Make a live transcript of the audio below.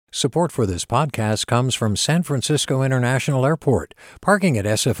Support for this podcast comes from San Francisco International Airport. Parking at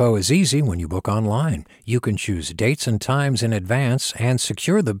SFO is easy when you book online. You can choose dates and times in advance and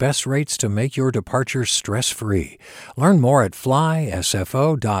secure the best rates to make your departure stress-free. Learn more at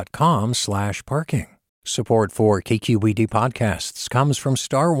flysfo.com/parking. Support for KQED podcasts comes from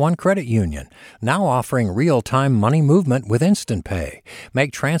Star One Credit Union, now offering real-time money movement with Instant Pay.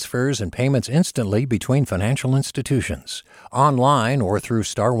 Make transfers and payments instantly between financial institutions, online or through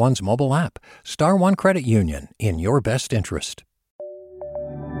Star One's mobile app. Star One Credit Union, in your best interest.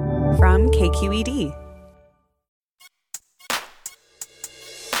 From KQED.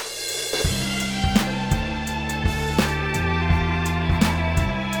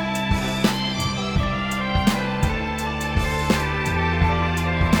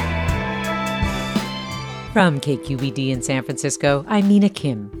 From KQED in San Francisco, I'm Mina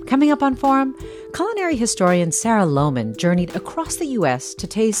Kim. Coming up on Forum, culinary historian Sarah Lohman journeyed across the U.S. to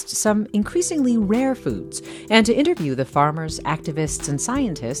taste some increasingly rare foods and to interview the farmers, activists, and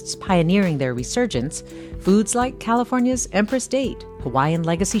scientists pioneering their resurgence, foods like California's Empress date, Hawaiian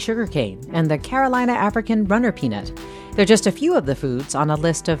legacy sugarcane, and the Carolina African runner peanut. They're just a few of the foods on a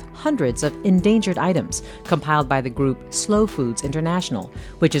list of hundreds of endangered items compiled by the group Slow Foods International,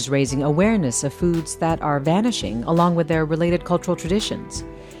 which is raising awareness of foods that are vanishing along with their related cultural traditions.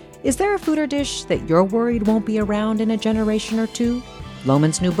 Is there a food or dish that you're worried won't be around in a generation or two?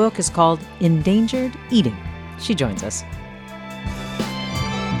 Lohman's new book is called Endangered Eating. She joins us.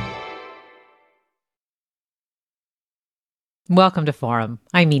 Welcome to Forum.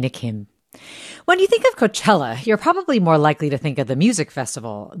 I'm Mina Kim. When you think of Coachella, you're probably more likely to think of the music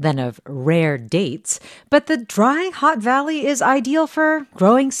festival than of rare dates, but the dry, hot valley is ideal for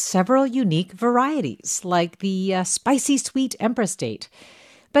growing several unique varieties, like the spicy sweet Empress date.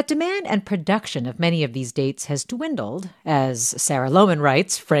 But demand and production of many of these dates has dwindled. As Sarah Lohman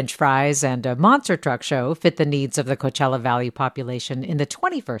writes, French fries and a monster truck show fit the needs of the Coachella Valley population in the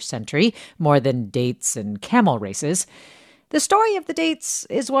 21st century more than dates and camel races. The story of the dates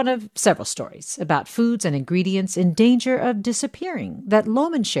is one of several stories about foods and ingredients in danger of disappearing that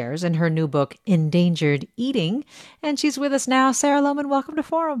Lohman shares in her new book, Endangered Eating. And she's with us now. Sarah Lohman, welcome to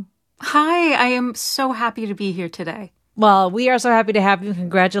Forum. Hi, I am so happy to be here today. Well, we are so happy to have you.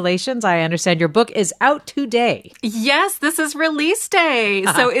 Congratulations. I understand your book is out today. Yes, this is release day.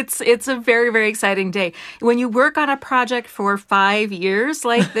 So it's a very, very exciting day. When you work on a project for 5 years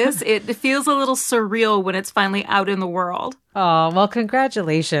like this, it feels a little surreal when it's finally out in the world. Oh, well,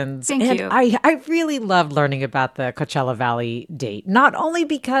 congratulations. Thank you. I really loved learning about the Coachella Valley date, not only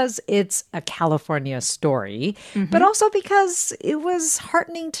because it's a California story, but also because it was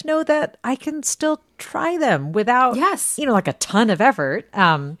heartening to know that I can still try them without, like a ton of effort.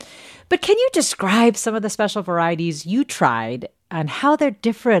 But can you describe some of the special varieties you tried and how they're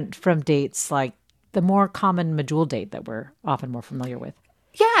different from dates like the more common medjool date that we're often more familiar with?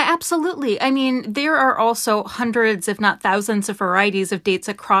 Yeah, absolutely. I mean, there are also hundreds, if not thousands, of varieties of dates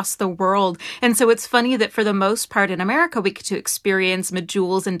across the world. And so it's funny that for the most part in America, we get to experience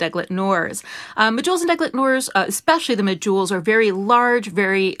medjools and deglet noors. Medjools and deglet noors, especially the medjools, are very large,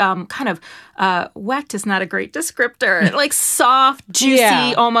 very wet is not a great descriptor, like soft,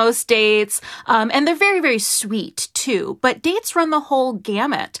 juicy, almost dates. And they're very, very sweet too. But dates run the whole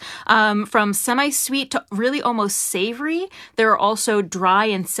gamut, from semi-sweet to really almost savory. There are also dry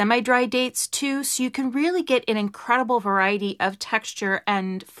and semi-dry dates too, so you can really get an incredible variety of texture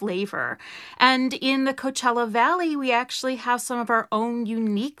and flavor. And in the Coachella Valley, we actually have some of our own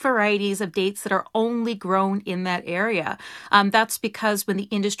unique varieties of dates that are only grown in that area. That's because when the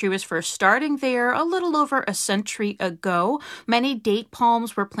industry was first starting there a little over a century ago, many date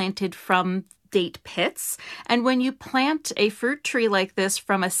palms were planted from date pits. And when you plant a fruit tree like this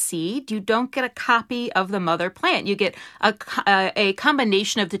from a seed, you don't get a copy of the mother plant. You get a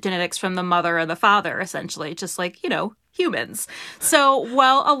combination of the genetics from the mother and the father, essentially, just like, humans. So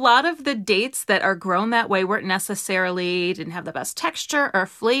while a lot of the dates that are grown that way didn't have the best texture or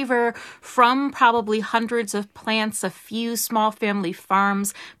flavor, from probably hundreds of plants, a few small family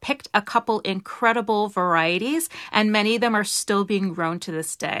farms picked a couple incredible varieties, and many of them are still being grown to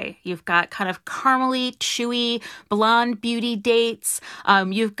this day. You've got kind of caramely, chewy, blonde beauty dates.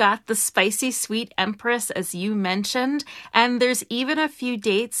 You've got the spicy sweet Empress, as you mentioned, and there's even a few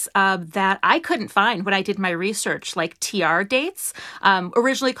dates that I couldn't find when I did my research, like TR dates,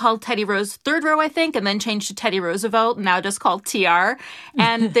 originally called Teddy Rose Third Row, I think, and then changed to Teddy Roosevelt, now just called TR.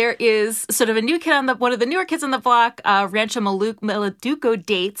 And there is sort of a new kid one of the newer kids on the block, Rancho Maladuco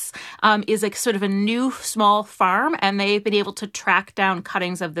Dates, is like sort of a new small farm, and they've been able to track down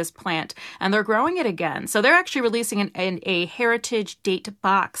cuttings of this plant, and they're growing it again. So they're actually releasing a heritage date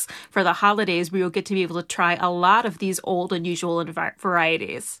box for the holidays where you'll get to be able to try a lot of these old, unusual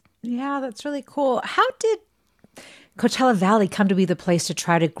varieties. Yeah, that's really cool. How did Coachella Valley come to be the place to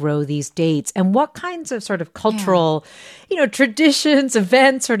try to grow these dates? And what kinds of sort of cultural, traditions,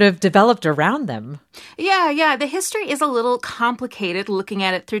 events sort of developed around them? Yeah. The history is a little complicated looking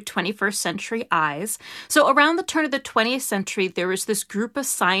at it through 21st century eyes. So around the turn of the 20th century, there was this group of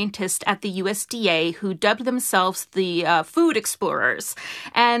scientists at the USDA who dubbed themselves the food explorers.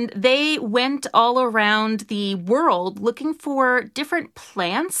 And they went all around the world looking for different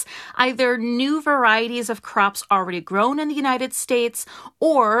plants, either new varieties of crops already grown in the United States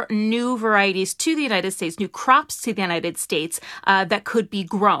or new varieties to the United States, new crops to the United States that could be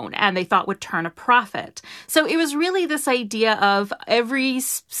grown and they thought would turn a profit. So it was really this idea of every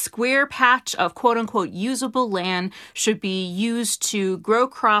square patch of quote unquote usable land should be used to grow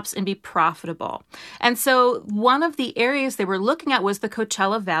crops and be profitable. And so one of the areas they were looking at was the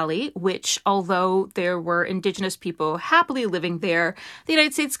Coachella Valley, which although there were indigenous people happily living there, the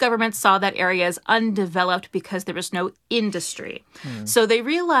United States government saw that area as undeveloped because there was no industry. So they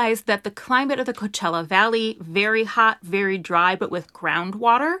realized that the climate of the Coachella Valley, very hot, very dry, but with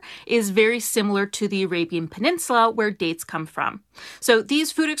groundwater, is very similar to the Arabian Peninsula where dates come from. So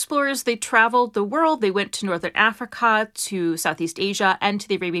these food explorers, they traveled the world. They went to Northern Africa, to Southeast Asia, and to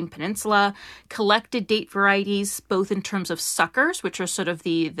the Arabian Peninsula, collected date varieties, both in terms of suckers, which are sort of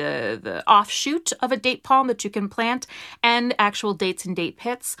the offshoot of a date palm that you can plant, and actual dates and date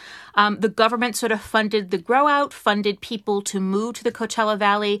pits. The government sort of funded the grow out, funded people to move to the Coachella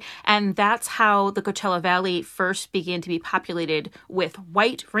Valley, and that's how the Coachella Valley first began to be populated with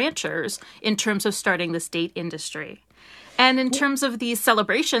white ranchers in terms of starting this date industry. And in terms of these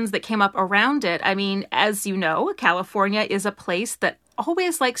celebrations that came up around it, I mean, as you know, California is a place that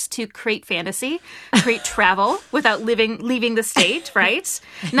always likes to create fantasy, create travel without leaving the state, right?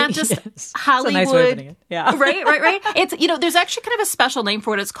 Not just Hollywood. Nice way of putting it. Yeah. Right. It's, there's actually kind of a special name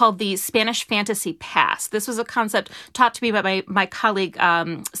for it. It's called the Spanish Fantasy Pass. This was a concept taught to me by my colleague,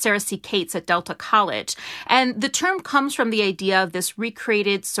 Sarah C. Cates at Delta College. And the term comes from the idea of this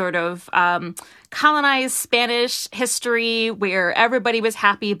recreated sort of colonized Spanish history where everybody was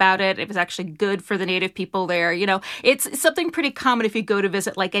happy about it. It was actually good for the native people there. It's something pretty common if you go to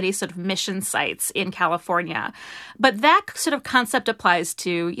visit like any sort of mission sites in California. But that sort of concept applies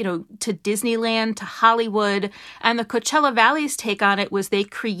to Disneyland, to Hollywood, and the Coachella Valley's take on it was they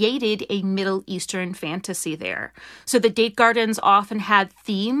created a Middle Eastern fantasy there. So the date gardens often had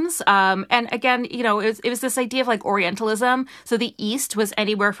themes. And again, it was this idea of like Orientalism. So the East was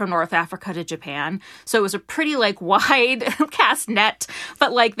anywhere from North Africa to Japan. So it was a pretty wide cast net,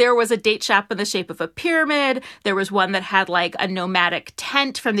 but there was a date shop in the shape of a pyramid. There was one that had a nomadic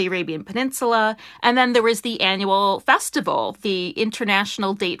tent from the Arabian Peninsula. And then there was the annual festival, the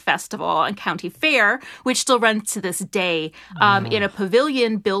International Date Festival and County Fair, which still runs to this day in a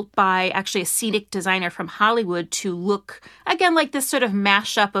pavilion built by actually a scenic designer from Hollywood to look, again, like this sort of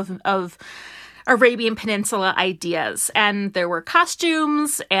mashup of Arabian Peninsula ideas. And there were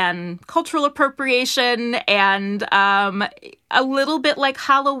costumes and cultural appropriation and a little bit like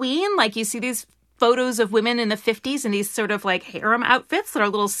Halloween. You see these photos of women in the 50s in these sort of harem outfits that are a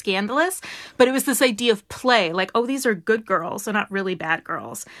little scandalous. But it was this idea of play, these are good girls. They're not really bad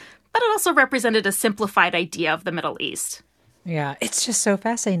girls. But it also represented a simplified idea of the Middle East. Yeah, it's just so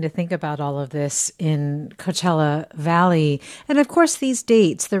fascinating to think about all of this in Coachella Valley. And of course, these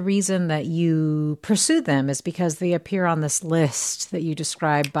dates, the reason that you pursue them is because they appear on this list that you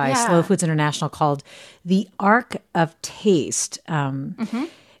described by Slow Foods International called the Ark of Taste.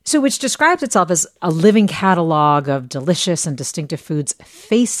 So which describes itself as a living catalog of delicious and distinctive foods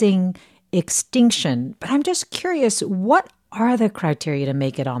facing extinction. But I'm just curious, what are the criteria to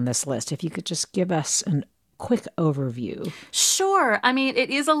make it on this list? If you could just give us an quick overview. Sure. I mean, it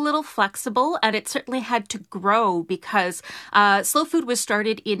is a little flexible, and it certainly had to grow because slow food was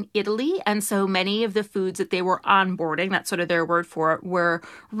started in Italy, and so many of the foods that they were onboarding, that's sort of their word for it, were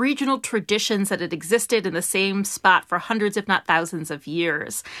regional traditions that had existed in the same spot for hundreds, if not thousands of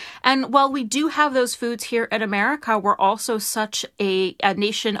years. And while we do have those foods here in America, we're also such a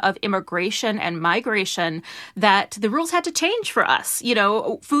nation of immigration and migration that the rules had to change for us.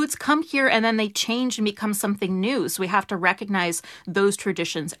 Foods come here and then they change and become something something new. So we have to recognize those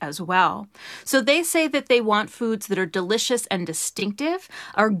traditions as well. So they say that they want foods that are delicious and distinctive,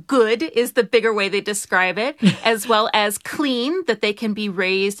 or good is the bigger way they describe it, as well as clean, that they can be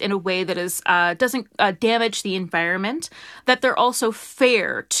raised in a way that is doesn't damage the environment, that they're also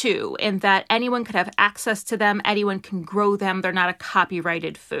fair too, in that anyone could have access to them, anyone can grow them, they're not a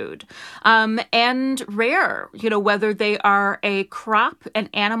copyrighted food. And rare, whether they are a crop, an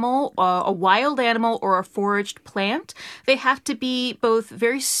animal, a wild animal, or a foraged plant, they have to be both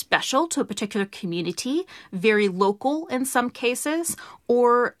very special to a particular community, very local in some cases,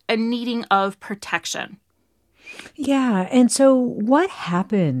 or a needing of protection. Yeah. And so what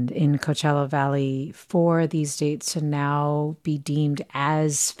happened in Coachella Valley for these dates to now be deemed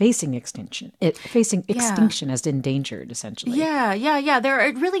as facing extinction as endangered, essentially? Yeah. There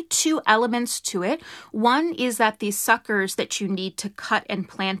are really two elements to it. One is that these suckers that you need to cut and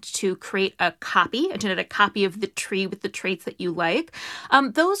plant to create a genetic copy of the tree with the traits that you like,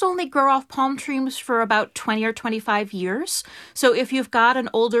 those only grow off palm trees for about 20 or 25 years. So if you've got an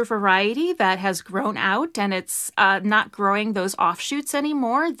older variety that has grown out and it's not growing those offshoots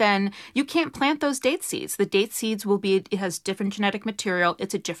anymore, then you can't plant those date seeds. The date seeds it has different genetic material.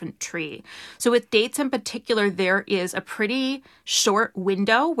 It's a different tree. So with dates in particular, there is a pretty short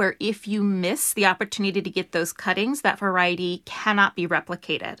window where if you miss the opportunity to get those cuttings, that variety cannot be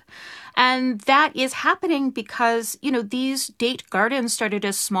replicated. And that is happening because, these date gardens started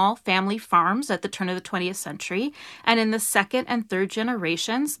as small family farms at the turn of the 20th century. And in the second and third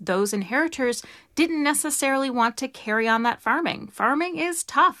generations, those inheritors didn't necessarily want to carry on that farming. Farming is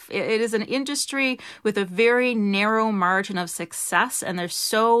tough. It is an industry with a very narrow margin of success, and there's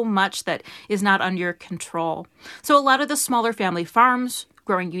so much that is not under your control. So a lot of the smaller family farms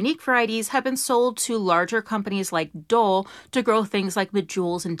growing unique varieties have been sold to larger companies like Dole to grow things like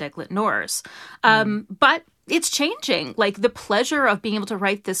medjool and Deglet Nors. But it's changing. Like, the pleasure of being able to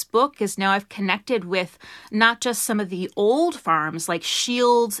write this book is now I've connected with not just some of the old farms like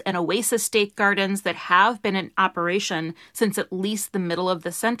Shields and Oasis State Gardens that have been in operation since at least the middle of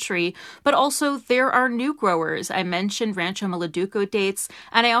the century, but also there are new growers. I mentioned Rancho Maladuco dates,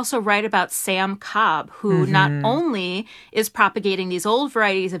 and I also write about Sam Cobb, who not only is propagating these old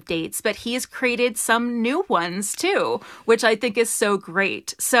varieties of dates, but he has created some new ones too, which I think is so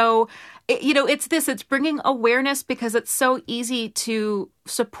great. So it's bringing awareness because it's so easy to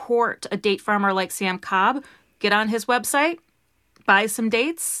support a date farmer like Sam Cobb. Get on his website, buy some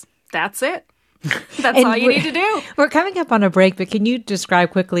dates. That's it. That's all you need to do. We're coming up on a break, but can you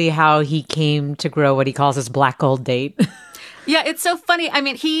describe quickly how he came to grow what he calls his black gold date? Yeah, it's so funny. I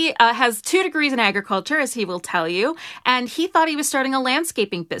mean, he has 2 degrees in agriculture, as he will tell you, and he thought he was starting a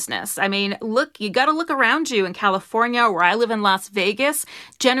landscaping business. I mean, you got to look around you in California, where I live in Las Vegas.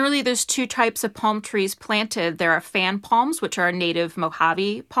 Generally, there's 2 types of palm trees planted. There are fan palms, which are a native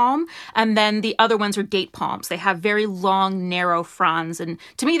Mojave palm, and then the other ones are date palms. They have very long, narrow fronds, and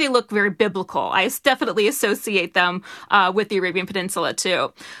to me, they look very biblical. I definitely associate them with the Arabian Peninsula,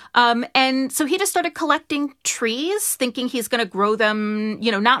 too. And so he just started collecting trees, thinking he's going to grow them,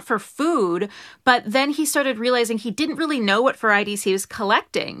 not for food. But then he started realizing he didn't really know what varieties he was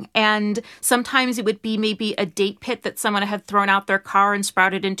collecting. And sometimes it would be maybe a date pit that someone had thrown out their car and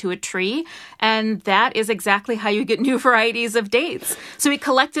sprouted into a tree. And that is exactly how you get new varieties of dates. So he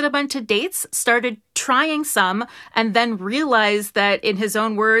collected a bunch of dates, started trying some, and then realized that, in his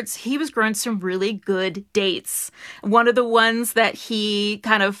own words, he was growing some really good dates. One of the ones that he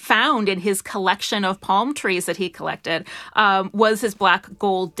kind of found in his collection of palm trees that he collected was his black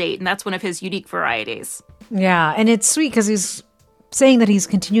gold date, and that's one of his unique varieties. Yeah, and it's sweet because he's saying that he's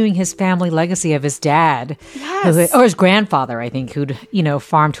continuing his family legacy of his dad, or his grandfather, I think, who'd,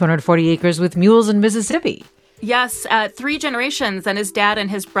 farmed 240 acres with mules in Mississippi. Yes, 3 generations, and his dad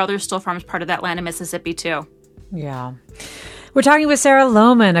and his brother still farms part of that land in Mississippi, too. Yeah. We're talking with Sarah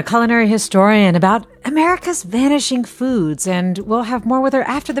Lohman, a culinary historian, about America's vanishing foods, and we'll have more with her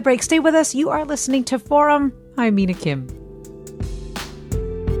after the break. Stay with us. You are listening to Forum. I'm Mina Kim.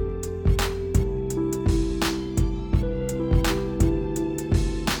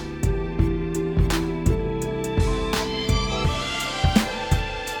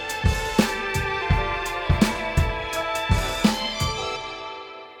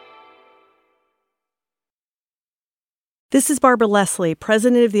 This is Barbara Leslie,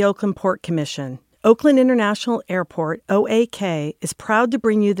 president of the Oakland Port Commission. Oakland International Airport, OAK, is proud to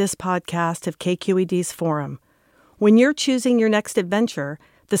bring you this podcast of KQED's Forum. When you're choosing your next adventure,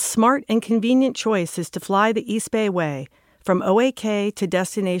 the smart and convenient choice is to fly the East Bay Way, from OAK to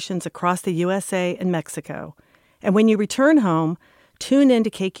destinations across the USA and Mexico. And when you return home, tune in to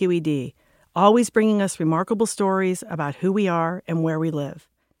KQED, always bringing us remarkable stories about who we are and where we live.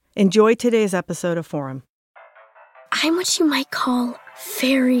 Enjoy today's episode of Forum. I'm what you might call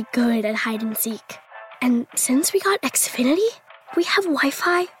very good at hide and seek. And since we got Xfinity, we have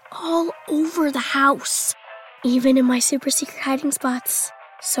Wi-Fi all over the house, even in my super secret hiding spots.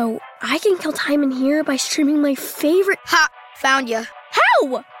 So I can kill time in here by streaming my favorite... Ha! Found you.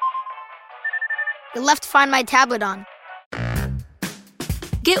 How? You left Find My tablet on.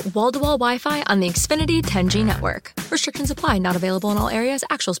 Get wall-to-wall Wi-Fi on the Xfinity 10G network. Restrictions apply. Not available in all areas.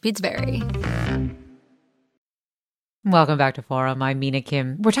 Actual speeds vary. Welcome back to Forum. I'm Mina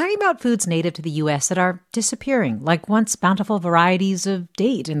Kim. We're talking about foods native to the U.S. that are disappearing, like once bountiful varieties of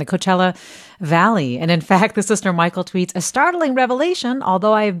date in the Coachella Valley. And in fact, this listener Michael tweets, a startling revelation.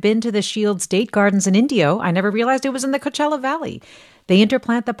 Although I have been to the Shields date gardens in Indio, I never realized it was in the Coachella Valley. They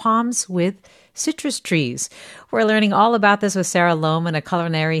interplant the palms with citrus trees. We're learning all about this with Sarah Lohman, a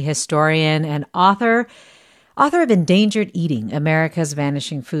culinary historian and author of Endangered Eating, America's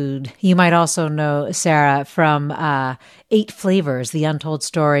Vanishing Food. You might also know Sarah from 8 Flavors, The Untold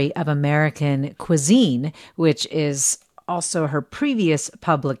Story of American Cuisine, which is also her previous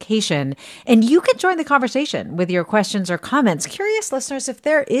publication. And you can join the conversation with your questions or comments. Curious listeners, if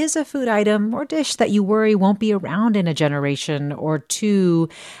there is a food item or dish that you worry won't be around in a generation or two,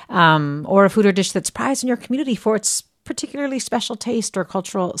 or a food or dish that's prized in your community for its particularly special taste or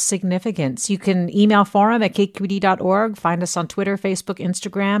cultural significance, you can email forum@kqed.org, find us on Twitter, Facebook,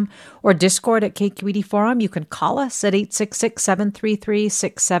 Instagram, or Discord at KQED Forum. You can call us at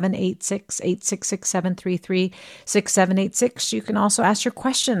 866-733-6786, 866-733-6786. You can also ask your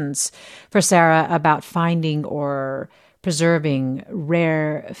questions for Sarah about finding or preserving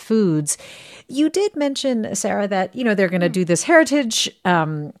rare foods. You did mention, Sarah, that, they're going to do this heritage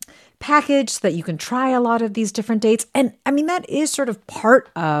package so that you can try a lot of these different dates. And I mean, that is sort of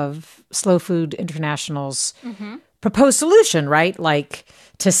part of Slow Food International's proposed solution, right? Like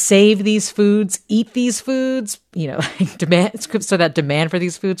to save these foods, eat these foods, demand, so that demand for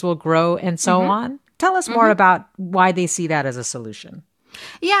these foods will grow and so on. Tell us more about why they see that as a solution.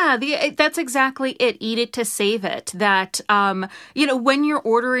 Yeah, that's exactly it. Eat it to save it. That, when you're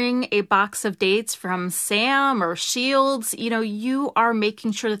ordering a box of dates from Sam or Shields, you are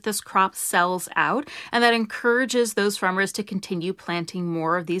making sure that this crop sells out, and that encourages those farmers to continue planting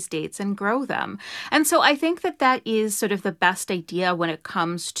more of these dates and grow them. And so I think that is sort of the best idea when it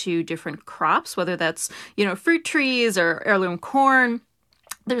comes to different crops, whether that's, fruit trees or heirloom corn.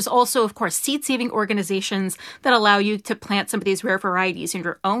 There's also, of course, seed-saving organizations that allow you to plant some of these rare varieties in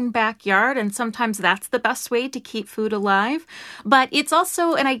your own backyard, and sometimes that's the best way to keep food alive. But it's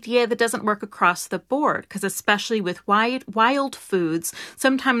also an idea that doesn't work across the board, because especially with wild foods,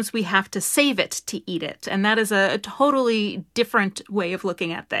 sometimes we have to save it to eat it, and that is a totally different way of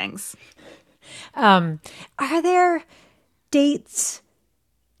looking at things. Are there date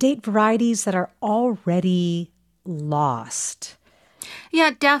varieties that are already lost? Yeah,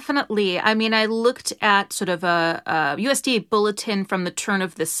 definitely. I mean, I looked at sort of a USDA bulletin from the turn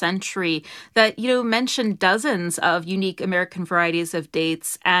of the century that, mentioned dozens of unique American varieties of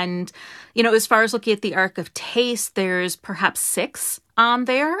dates. And, as far as looking at the Ark of Taste, there's perhaps 6 on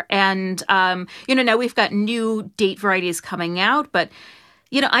there. And, now we've got new date varieties coming out, but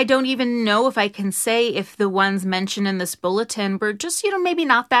I don't even know if I can say if the ones mentioned in this bulletin were just, maybe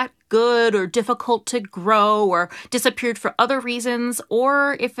not that good or difficult to grow or disappeared for other reasons,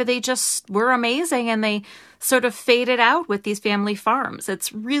 or if they just were amazing and they sort of faded out with these family farms.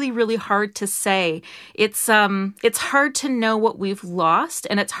 It's really, really hard to say. It's hard to know what we've lost,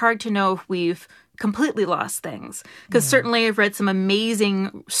 and it's hard to know if we've completely lost things. Because certainly I've read some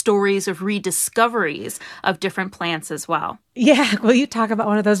amazing stories of rediscoveries of different plants as well. Yeah, will you talk about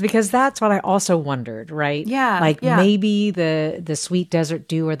one of those? Because that's what I also wondered, right? Yeah. Maybe the sweet desert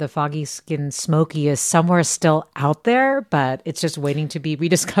dew or the foggy skin smoky is somewhere still out there, but it's just waiting to be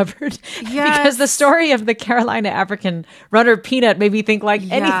rediscovered. Yes. Because the story of the Carolina African runner peanut made me think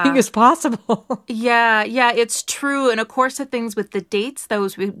anything is possible. Yeah, it's true. And of course, the things with the dates,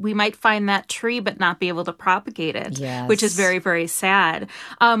 those we might find that tree, but not be able to propagate it, which is very, very sad.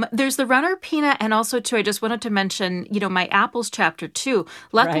 There's the runner peanut, and also too, I just wanted to mention, my apples chapter 2.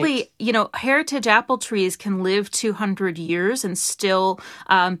 Luckily, heritage apple trees can live 200 years and still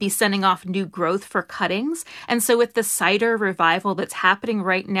be sending off new growth for cuttings. And so with the cider revival that's happening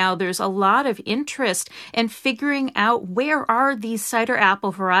right now, there's a lot of interest in figuring out where are these cider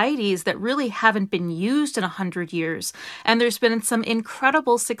apple varieties that really haven't been used in 100 years. And there's been some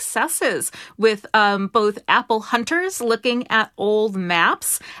incredible successes with both apple hunters looking at old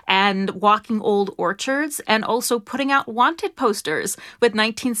maps and walking old orchards, and also putting out wine wanted posters with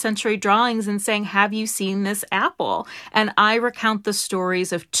 19th century drawings and saying, have you seen this apple? And I recount the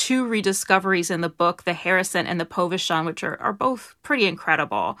stories of two rediscoveries in the book, the Harrison and the Povishon, which are both pretty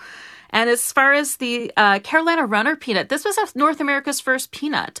incredible. And as far as the Carolina Runner peanut, this was North America's first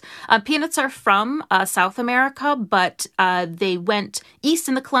peanut. Peanuts are from South America, but they went east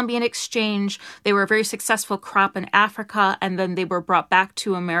in the Columbian Exchange. They were a very successful crop in Africa, and then they were brought back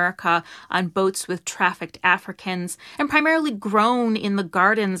to America on boats with trafficked Africans and primarily grown in the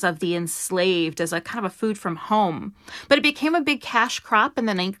gardens of the enslaved as a kind of a food from home. But it became a big cash crop in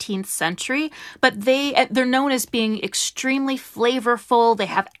the 19th century, but they're known as being extremely flavorful. They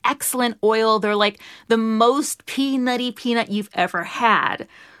have excellent oil. They're like the most peanutty peanut you've ever had.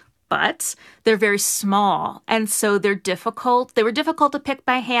 But they're very small, and so they're difficult. They were difficult to pick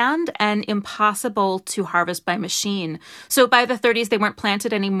by hand and impossible to harvest by machine. So by the 30s, they weren't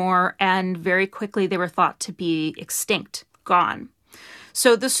planted anymore, and very quickly they were thought to be extinct, gone.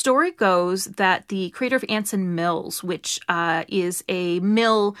 So the story goes that the creator of Anson Mills, which is a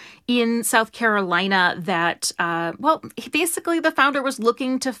mill in South Carolina that, basically the founder was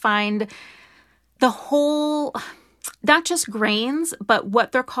looking to find the whole, not just grains, but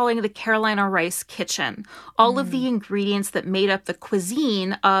what they're calling the Carolina Rice Kitchen, all of the ingredients that made up the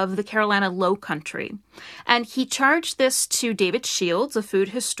cuisine of the Carolina Low Country. And he charged this to David Shields, a food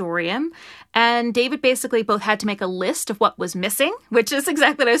historian. And David basically both had to make a list of what was missing, which is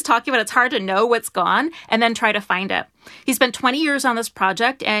exactly what I was talking about. It's hard to know what's gone, and then try to find it. He spent 20 years on this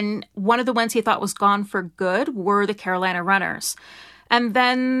project, and one of the ones he thought was gone for good were the Carolina Runners. And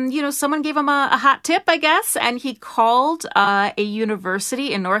then, someone gave him a hot tip, I guess, and he called a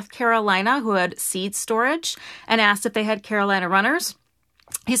university in North Carolina who had seed storage and asked if they had Carolina Runners.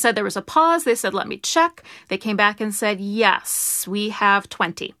 He said there was a pause. They said, let me check. They came back and said, yes, we have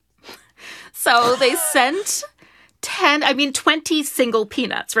 20. So they sent 20 single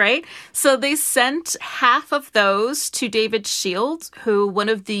peanuts, right? So they sent half of those to David Shields, who one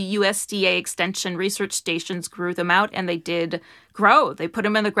of the USDA extension research stations grew them out, and they did grow. They put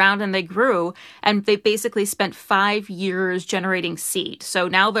them in the ground and they grew, and they basically spent 5 years generating seed. So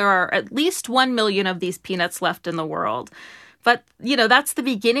now there are at least 1 million of these peanuts left in the world. But, that's the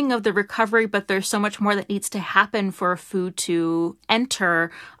beginning of the recovery, but there's so much more that needs to happen for food to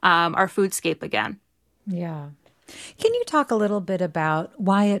enter our foodscape again. Yeah. Can you talk a little bit about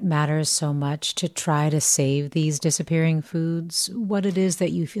why it matters so much to try to save these disappearing foods? What it is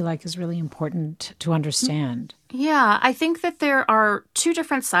that you feel like is really important to understand? Yeah, I think that there are two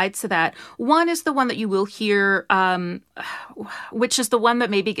different sides to that. One is the one that you will hear, which is the one that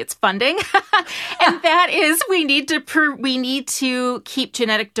maybe gets funding. And that is we need to keep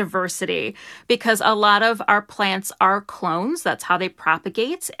genetic diversity, because a lot of our plants are clones. That's how they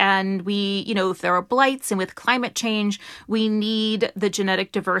propagate. And if there are blights and with climate change, we need the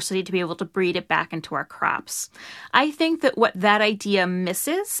genetic diversity to be able to breed it back into our crops. I think that what that idea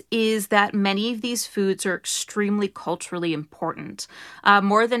misses is that many of these foods are extremely culturally important.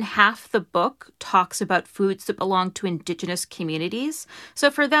 More than half the book talks about foods that belong to indigenous communities. So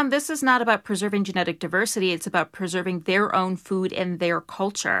for them, this is not about preserving genetic diversity. It's about preserving their own food and their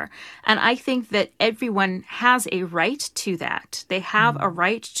culture. And I think that everyone has a right to that. They have a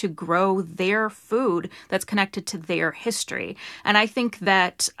right to grow their food that's connected to their history. And I think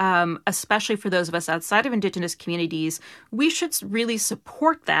that, especially for those of us outside of indigenous communities, we should really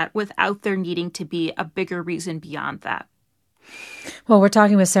support that without there needing to be a bigger reason beyond that. Well, we're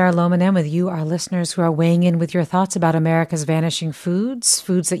talking with Sarah Lohman and with you, our listeners, who are weighing in with your thoughts about America's vanishing foods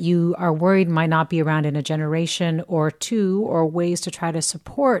that you are worried might not be around in a generation or two, or ways to try to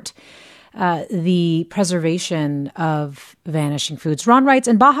support the preservation of vanishing foods. Ron writes,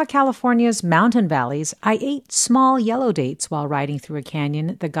 in Baja California's mountain valleys, I ate small yellow dates while riding through a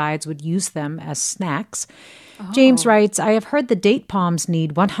canyon. The guides would use them as snacks. Oh. James writes, I have heard the date palms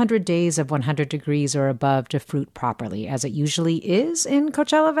need 100 days of 100 degrees or above to fruit properly, as it usually is in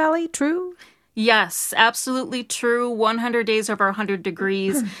Coachella Valley. True? Yes, absolutely true. 100 days over 100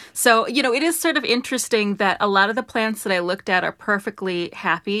 degrees. So, it is sort of interesting that a lot of the plants that I looked at are perfectly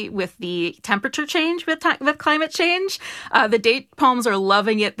happy with the temperature change, with climate change. The date palms are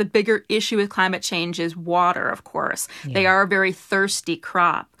loving it. The bigger issue with climate change is water, of course. Yeah. They are a very thirsty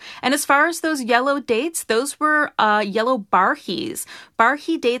crop. And as far as those yellow dates, those were yellow barhis.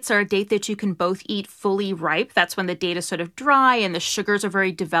 Barhi dates are a date that you can both eat fully ripe. That's when the date is sort of dry and the sugars are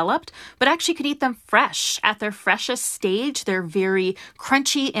very developed, but actually could eat them fresh. At their freshest stage, they're very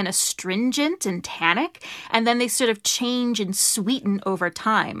crunchy and astringent and tannic, and then they sort of change and sweeten over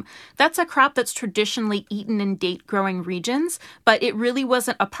time. That's a crop that's traditionally eaten in date-growing regions, but it really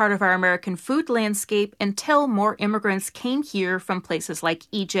wasn't a part of our American food landscape until more immigrants came here from places like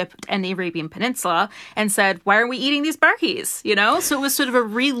Egypt and the Arabian Peninsula and said, why are we eating these barkies? So it was sort of a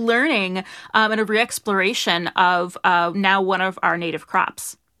relearning and a re-exploration of now one of our native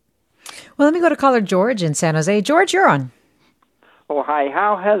crops. Well, let me go to caller George in San Jose. George, you're on. Oh, hi.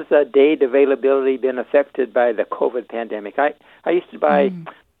 How has date availability been affected by the COVID pandemic? I used to buy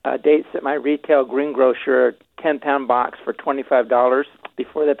dates at my retail greengrocer, a 10-pound box for $25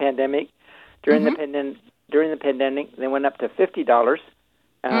 before the pandemic. During the pandemic, they went up to $50,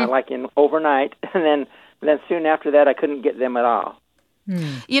 like in overnight, and then soon after that, I couldn't get them at all.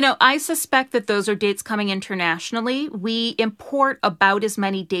 I suspect that those are dates coming internationally. We import about as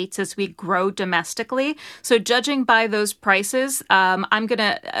many dates as we grow domestically. So judging by those prices, I'm going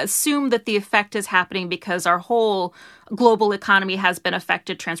to assume that the effect is happening because our whole global economy has been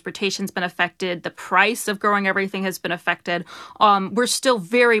affected. Transportation's been affected. The price of growing everything has been affected. We're still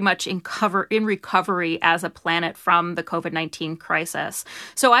very much in recovery as a planet from the COVID-19 crisis.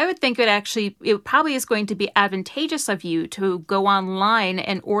 So I would think it probably is going to be advantageous of you to go online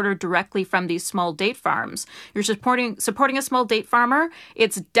and order directly from these small date farms. You're supporting a small date farmer.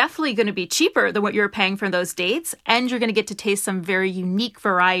 It's definitely going to be cheaper than what you're paying for those dates, and you're going to get to taste some very unique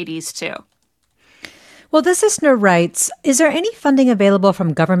varieties too. Well, this listener writes, is there any funding available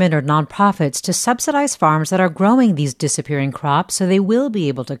from government or nonprofits to subsidize farms that are growing these disappearing crops so they will be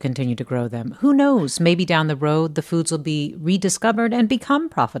able to continue to grow them? Who knows? Maybe down the road, the foods will be rediscovered and become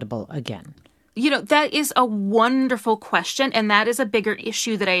profitable again. That is a wonderful question, and that is a bigger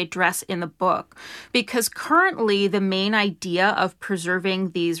issue that I address in the book, because currently the main idea of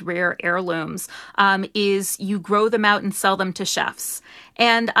preserving these rare heirlooms is you grow them out and sell them to chefs.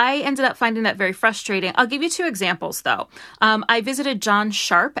 And I ended up finding that very frustrating. I'll give you two examples, though. I visited John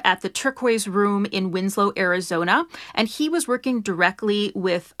Sharp at the Turquoise Room in Winslow, Arizona, and he was working directly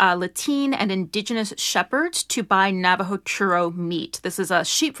with Latin and indigenous shepherds to buy Navajo churro meat. This is a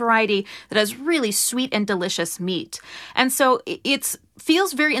sheep variety that has really sweet and delicious meat. And so it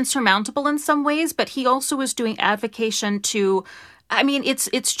feels very insurmountable in some ways, but he also was doing advocacy to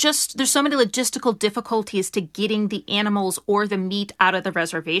it's just, there's so many logistical difficulties to getting the animals or the meat out of the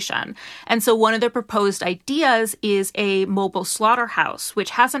reservation. And so one of the proposed ideas is a mobile slaughterhouse,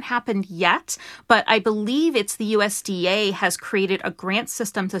 which hasn't happened yet, but I believe it's the USDA has created a grant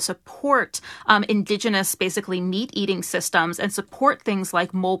system to support indigenous, basically meat-eating systems and support things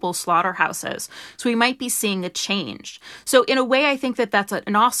like mobile slaughterhouses. So we might be seeing a change. So in a way, I think that that's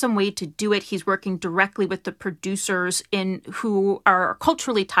an awesome way to do it. He's working directly with the producers who are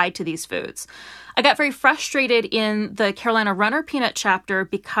culturally tied to these foods. I got very frustrated in the Carolina Runner Peanut chapter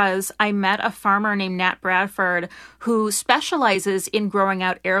because I met a farmer named Nat Bradford who specializes in growing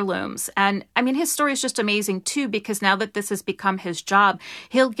out heirlooms. And his story is just amazing too, because now that this has become his job,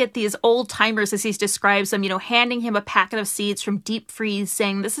 he'll get these old timers, as he describes them, handing him a packet of seeds from deep freeze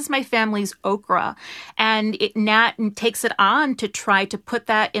saying, this is my family's okra. And Nat takes it on to try to put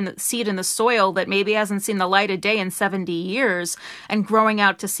that seed in the soil that maybe hasn't seen the light of day in 70 years and growing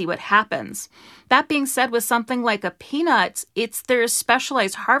out to see what happens. That being said, with something like a peanut, there's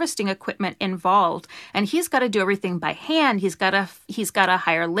specialized harvesting equipment involved, and he's got to do everything by hand. He's got to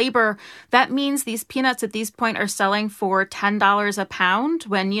hire labor. That means these peanuts at this point are selling for $10 a pound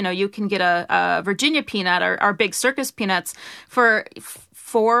when you can get a Virginia peanut or our big circus peanuts for $4,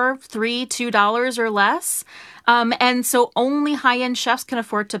 $3, $2 or less. And so only high-end chefs can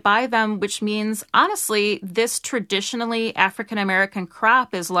afford to buy them, which means, honestly, this traditionally African-American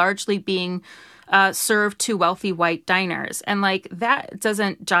crop is largely being served to wealthy white diners. And that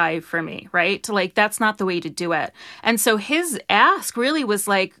doesn't jive for me, right? That's not the way to do it. And so his ask really was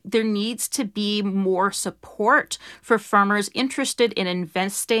there needs to be more support for farmers interested in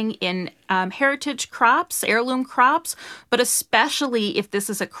investing in heritage crops, heirloom crops, but especially if this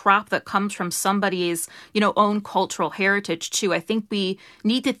is a crop that comes from somebody's, own cultural heritage too. I think we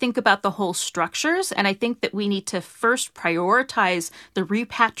need to think about the whole structures. And I think that we need to first prioritize the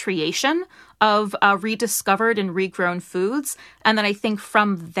repatriation of rediscovered and regrown foods. And then I think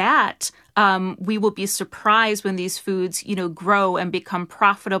from that, we will be surprised when these foods, grow and become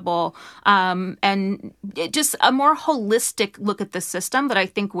profitable. And just a more holistic look at the system that I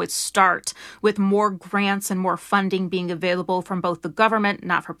think would start with more grants and more funding being available from both the government,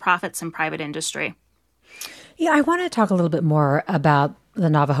 not-for-profits, and private industry. Yeah, I want to talk a little bit more about the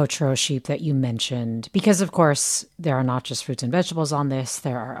Navajo churro sheep that you mentioned, because, of course, there are not just fruits and vegetables on this.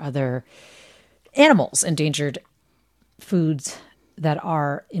 There are other animals, endangered foods that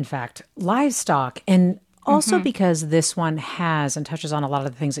are, in fact, livestock. And also because this one has and touches on a lot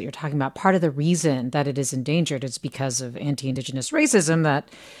of the things that you're talking about. Part of the reason that it is endangered is because of anti-Indigenous racism that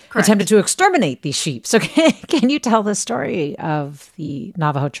attempted to exterminate these sheep. So can you tell the story of the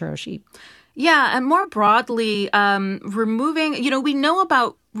Navajo churro sheep? Yeah, and more broadly, removing, we know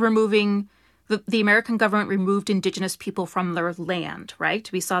about removing the American government removed Indigenous people from their land,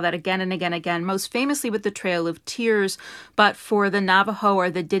 right? We saw that again and again, most famously with the Trail of Tears. But for the Navajo or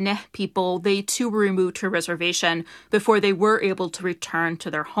the Diné people, they too were removed to a reservation before they were able to return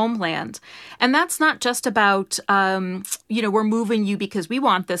to their homeland. And that's not just about, we're moving you because we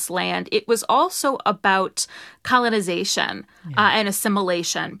want this land. It was also about colonization and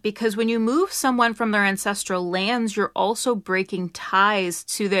assimilation, because when you move someone from their ancestral lands, you're also breaking ties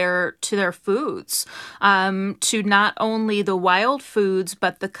to their foods, to not only the wild foods,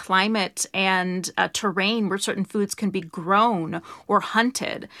 but the climate and terrain where certain foods can be grown or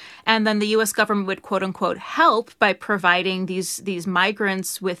hunted. And then the U.S. government would, quote unquote, help by providing these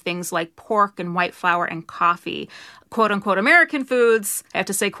migrants with things like pork and white flour and coffee. Quote unquote American foods. I have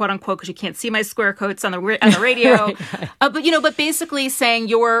to say quote unquote because you can't see my square quotes on the radio. right. But basically saying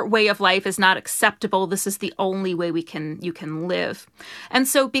your way of life is not acceptable. This is the only way you can live. And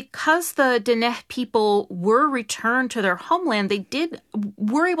so because the Diné people were returned to their homeland,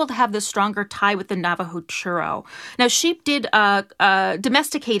 were able to have this stronger tie with the Navajo churro. Now,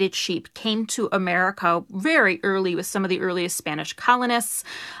 domesticated sheep came to America very early with some of the earliest Spanish colonists.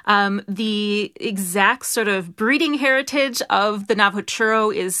 The exact sort of breeding heritage of the Navajo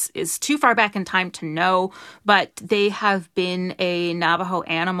churro is too far back in time to know, but they have been a Navajo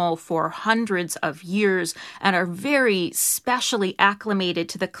animal for hundreds of years and are very specially acclimated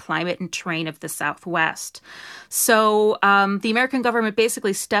to the climate and terrain of the Southwest. So the American government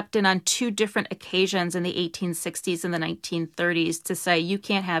basically stepped in on two different occasions in the 1860s and the 1930s to say, you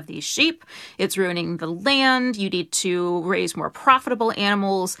can't have these sheep. It's ruining the land. You need to raise more profitable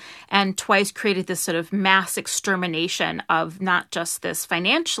animals, and twice created this sort of mass extermination of not just this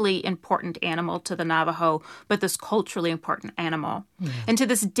financially important animal to the Navajo, but this culturally important animal. Yeah. And to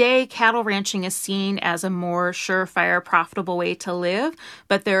this day, cattle ranching is seen as a more surefire, profitable way to live,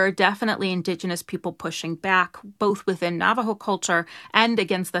 but there are definitely Indigenous people pushing back, both within Navajo culture and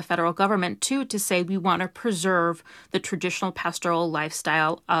against the federal government, too, to say we want to preserve the traditional pastoral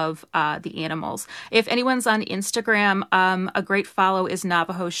lifestyle of the animals. If anyone's on Instagram, a great follow is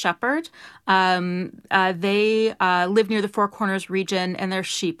Navajo Shepherd. They live near the Four Corners region, and their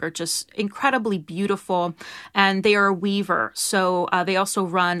sheep are just incredibly beautiful, and they are a weaver. So they also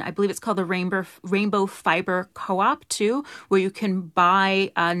run, I believe it's called the Rainbow Fiber Co-op, too, where you can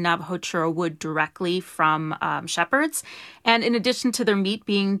buy Navajo churro wood directly from shepherds. And in addition to their meat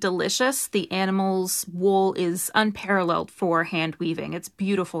being delicious, the animal's wool is unparalleled for hand weaving. It's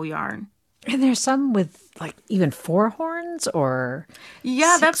beautiful yarn. And there's some with like even 4 horns or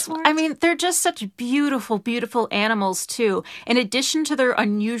horns? They're just such beautiful, beautiful animals too. In addition to their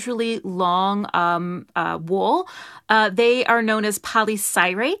unusually long wool, they are known as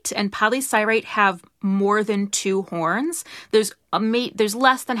polysyrate, and polysyrate have more than 2 horns. There's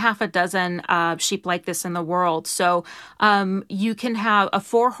less than half a dozen sheep like this in the world. So you can have a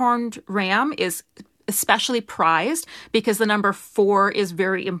 4-horned ram is especially prized because the number 4 is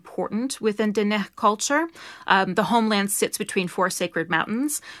very important within Diné culture. The homeland sits between 4 sacred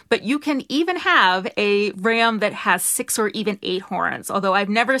mountains, but you can even have a ram that has 6 or even 8 horns, although I've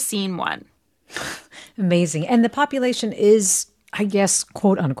never seen one. Amazing. And the population is, I guess,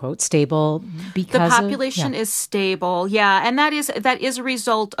 quote unquote, stable because the population is stable. Yeah. And that is a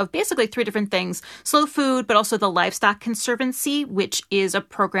result of basically 3 different things: slow food, but also the Livestock Conservancy, which is a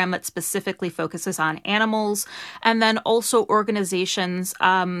program that specifically focuses on animals, and then also organizations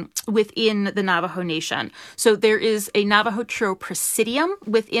within the Navajo Nation. So there is a Navajo Churro Presidium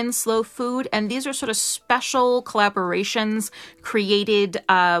within slow food, and these are sort of special collaborations created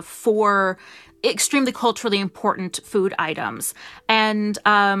for extremely culturally important food items. And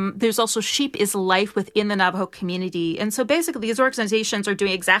there's also Sheep is Life within the Navajo community. And so basically these organizations are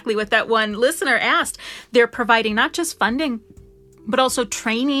doing exactly what that one listener asked. They're providing not just funding, but also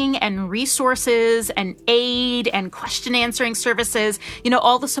training and resources and aid and question answering services,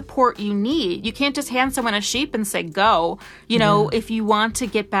 all the support you need. You can't just hand someone a sheep and say, go. If you want to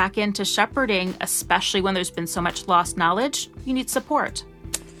get back into shepherding, especially when there's been so much lost knowledge, you need support.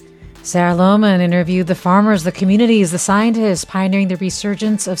 Sarah Lohman interviewed the farmers, the communities, the scientists pioneering the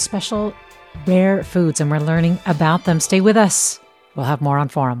resurgence of special rare foods, and we're learning about them. Stay with us. We'll have more on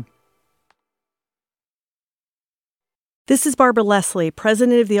Forum. This is Barbara Leslie,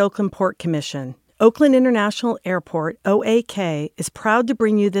 president of the Oakland Port Commission. Oakland International Airport, OAK, is proud to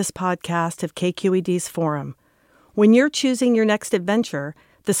bring you this podcast of KQED's Forum. When you're choosing your next adventure,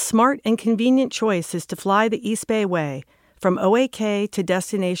 the smart and convenient choice is to fly the East Bay Way from OAK to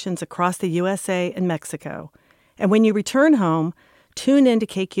destinations across the USA and Mexico. And when you return home, tune in to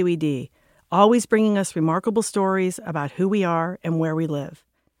KQED, always bringing us remarkable stories about who we are and where we live.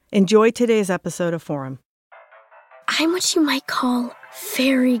 Enjoy today's episode of Forum. I'm what you might call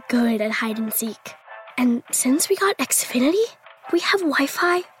very good at hide and seek. And since we got Xfinity, we have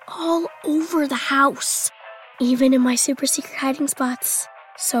Wi-Fi all over the house, even in my super secret hiding spots.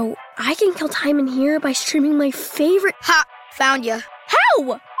 So I can kill time in here by streaming my favorite... Ha! Found ya.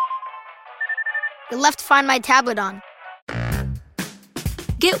 How? You left Find My tablet on.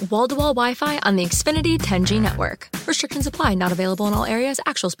 Get wall-to-wall Wi-Fi on the Xfinity 10G network. Restrictions apply. Not available in all areas.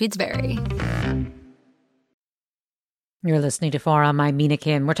 Actual speeds vary. You're listening to Forum. I'm Mina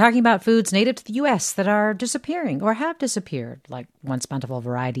Kim. We're talking about foods native to the U.S. that are disappearing or have disappeared, like once bountiful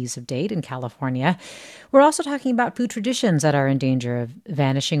varieties of date in California. We're also talking about food traditions that are in danger of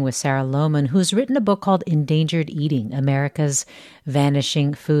vanishing with Sarah Lohman, who's written a book called Endangered Eating, America's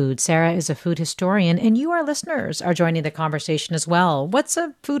Vanishing Foods. Sarah is a food historian, and you, our listeners, are joining the conversation as well. What's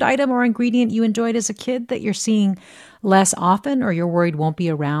a food item or ingredient you enjoyed as a kid that you're seeing less often, or you're worried won't be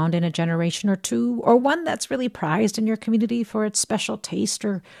around in a generation or two, or one that's really prized in your community for its special taste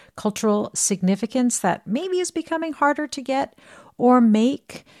or cultural significance that maybe is becoming harder to get or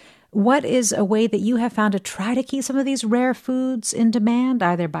make? What is a way that you have found to try to keep some of these rare foods in demand,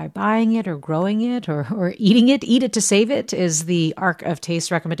 either by buying it or growing it or eating it? Eat it to save it is the Ark of Taste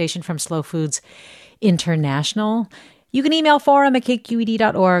recommendation from Slow Foods International. You can email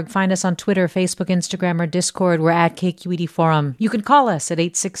forum@kqed.org. Find us on Twitter, Facebook, Instagram, or Discord. We're at KQED Forum. You can call us at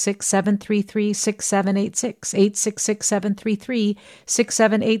 866-733-6786,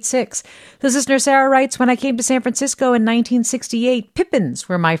 866-733-6786. The listener Sarah writes, when I came to San Francisco in 1968, pippins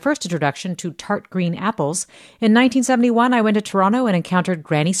were my first introduction to tart green apples. In 1971, I went to Toronto and encountered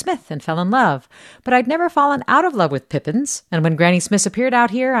Granny Smith and fell in love. But I'd never fallen out of love with pippins. And when Granny Smith appeared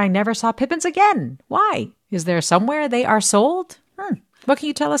out here, I never saw pippins again. Why? Is there somewhere they are sold? What can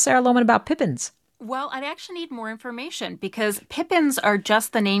you tell us, Sarah Lohman, about pippins? Well, I'd actually need more information because pippins are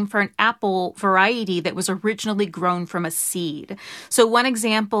just the name for an apple variety that was originally grown from a seed. So one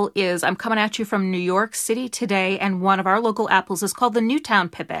example is I'm coming at you from New York City today, and one of our local apples is called the Newtown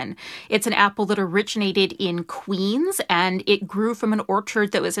pippin. It's an apple that originated in Queens, and it grew from an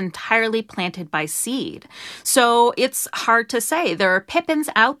orchard that was entirely planted by seed. So it's hard to say. There are pippins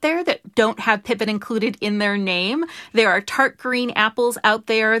out there that don't have pippin included in their name. There are tart green apples out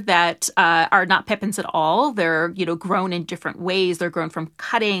there that are not pippins at all. They're, grown in different ways. They're grown from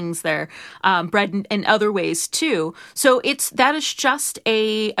cuttings. They're bred in other ways too. So that is just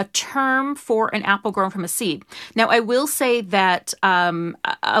a term for an apple grown from a seed. Now, I will say that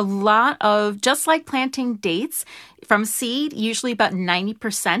a lot of, just like planting dates, from seed, usually about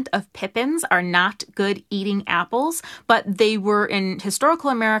 90% of pippins are not good eating apples, but they were in historical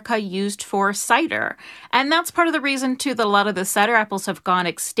America used for cider. And that's part of the reason, too, that a lot of the cider apples have gone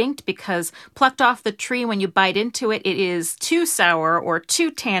extinct, because plucked off the tree, when you bite into it, it is too sour or too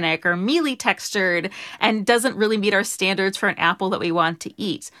tannic or mealy textured and doesn't really meet our standards for an apple that we want to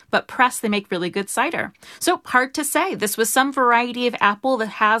eat. But pressed, they make really good cider. So hard to say. This was some variety of apple that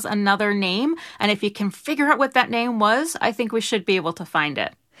has another name. And if you can figure out what that name was, I think we should be able to find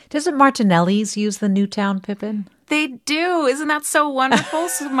it. Doesn't Martinelli's use the Newtown pippin? They do. Isn't that so wonderful?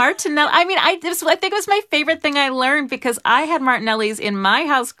 So Martinelli, I think it was my favorite thing I learned, because I had Martinelli's in my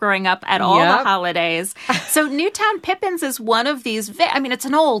house growing up at all the holidays. So Newtown pippins is one of these, it's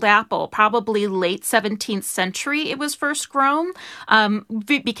an old apple, probably late 17th century it was first grown.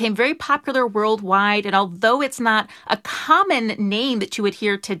 Became very popular worldwide. And although it's not a common name that you would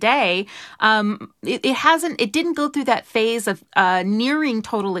hear today, it didn't go through that phase of nearing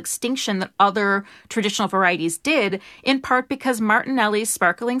total extinction that other traditional varieties did. In part because Martinelli's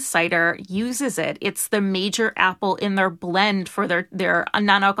sparkling cider uses it. It's the major apple in their blend for their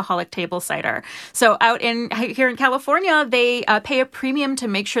non-alcoholic table cider. So here in California, they pay a premium to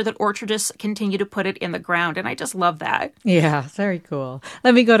make sure that orchardists continue to put it in the ground. And I just love that. Yeah, very cool.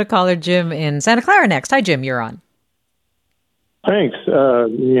 Let me go to caller Jim in Santa Clara next. Hi, Jim, you're on. Thanks.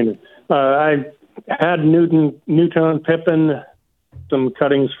 I had Newtown pippin, some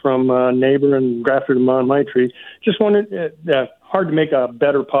cuttings from a neighbor, and grafted them on my tree. Just wanted, hard to make a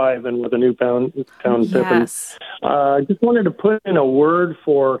better pie than with a Newtown pippin. Just wanted to put in a word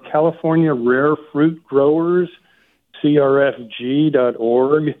for California Rare Fruit Growers,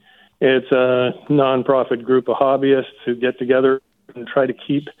 crfg.org. It's a nonprofit group of hobbyists who get together and try to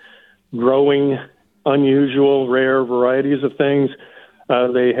keep growing unusual, rare varieties of things.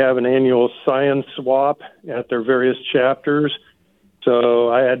 They have an annual science swap at their various chapters. So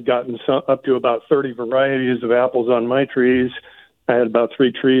I had gotten up to about 30 varieties of apples on my trees. I had about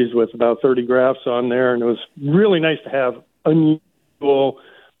 3 trees with about 30 grafts on there, and it was really nice to have unusual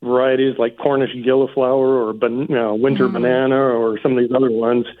varieties like Cornish gilliflower or winter banana or some of these other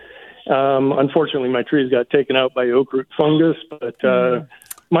ones. Unfortunately, my trees got taken out by oak root fungus, but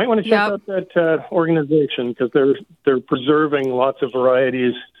might want to check out that organization because they're preserving lots of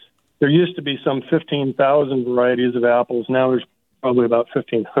varieties. There used to be some 15,000 varieties of apples. Now there's probably about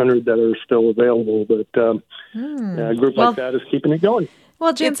 1,500 that are still available, but a group like that is keeping it going.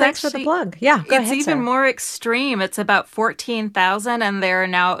 Well, Jim, thanks for the plug. Yeah, go ahead, It's even Sarah. more extreme. It's about 14,000, and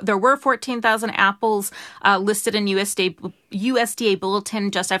there were 14,000 apples listed in USDA bulletin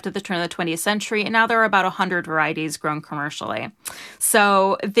just after the turn of the 20th century, and now there are about 100 varieties grown commercially.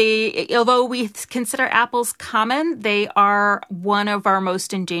 So although we consider apples common, they are one of our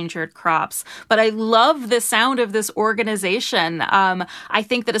most endangered crops. But I love the sound of this organization. I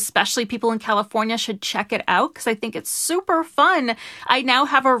think that especially people in California should check it out because I think it's super fun. I now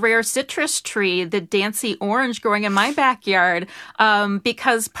have a rare citrus tree, the Dancy Orange, growing in my backyard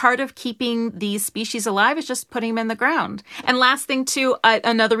because part of keeping these species alive is just putting them in the ground. And last thing, too,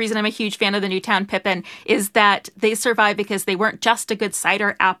 another reason I'm a huge fan of the Newtown Pippin is that they survive because they weren't just a good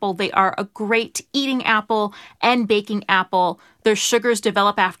cider apple. They are a great eating apple and baking apple. Their sugars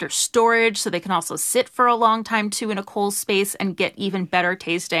develop after storage, so they can also sit for a long time, too, in a cold space and get even better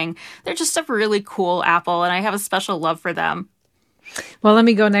tasting. They're just a really cool apple, and I have a special love for them. Well, let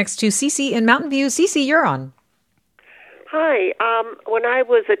me go next to Cece in Mountain View. Cece, you're on. Hi. When I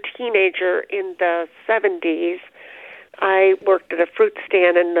was a teenager in the 70s, I worked at a fruit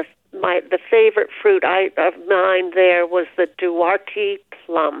stand, and the favorite fruit of mine there was the Duarte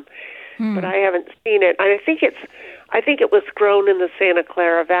plum. But I haven't seen it. I think it was grown in the Santa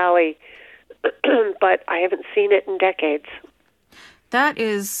Clara Valley, but I haven't seen it in decades.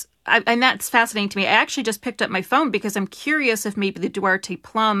 And that's fascinating to me. I actually just picked up my phone because I'm curious if maybe the Duarte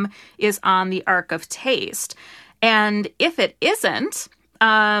plum is on the Ark of Taste. And if it isn't,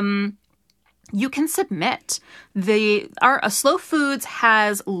 you can submit. Slow Foods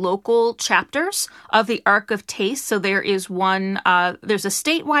has local chapters of the Ark of Taste. So there is one, there's a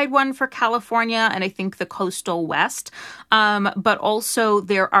statewide one for California and I think the coastal West. But also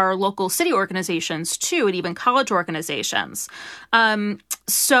there are local city organizations too, and even college organizations.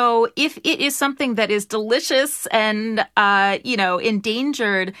 So if it is something that is delicious and,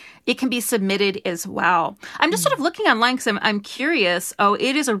 endangered, it can be submitted as well. I'm just sort of looking online because I'm curious. Oh,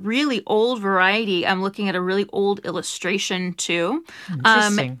 it is a really old variety. I'm looking at a really old illustration too.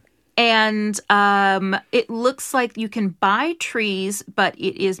 Interesting. And it looks like you can buy trees, but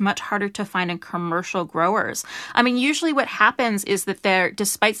it is much harder to find in commercial growers. I mean, usually what happens is that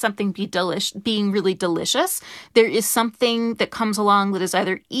despite something being really delicious, there is something that comes along that is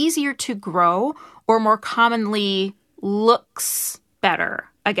either easier to grow or more commonly looks better.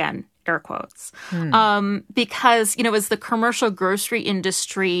 Again, air quotes. Because, as the commercial grocery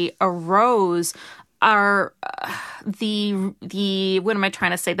industry arose, what am I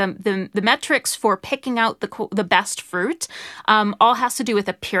trying to say? The metrics for picking out the best fruit all has to do with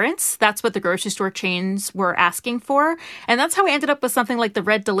appearance. That's what the grocery store chains were asking for. And that's how we ended up with something like the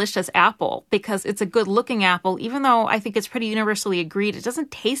Red Delicious apple, because it's a good looking apple, even though I think it's pretty universally agreed it doesn't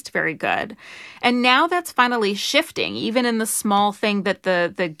taste very good. And now that's finally shifting, even in the small thing that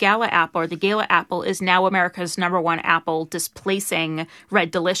the Gala apple or the Gala apple is now America's #1 apple, displacing Red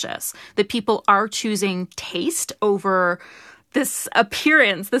Delicious. That people are choosing taste over this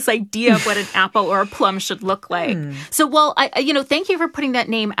appearance, this idea of what an apple or a plum should look like. So, thank you for putting that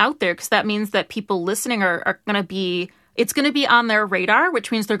name out there, because that means that people listening are going to be, it's going to be on their radar,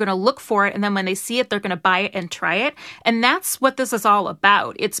 which means they're going to look for it. And then when they see it, they're going to buy it and try it. And that's what this is all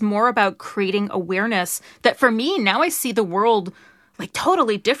about. It's more about creating awareness that for me, now I see the world like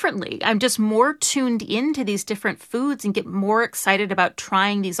totally differently. I'm just more tuned into these different foods and get more excited about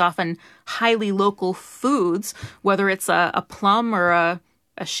trying these often highly local foods, whether it's a plum or a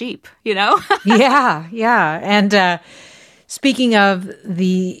sheep, Yeah. And speaking of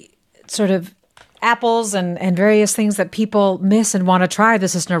the sort of apples and various things that people miss and want to try,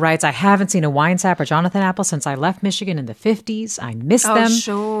 this listener writes, I haven't seen a wine sap or Jonathan apple since I left Michigan in the 50s. I miss them. Oh,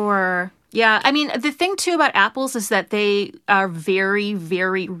 sure. Yeah, I mean, the thing, too, about apples is that they are very,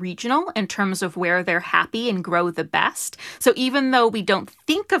 very regional in terms of where they're happy and grow the best. So even though we don't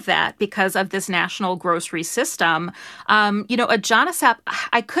think of that because of this national grocery system, a Jonasap,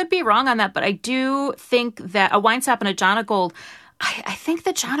 I could be wrong on that, but I do think that a wine sap and a Jonagold, I think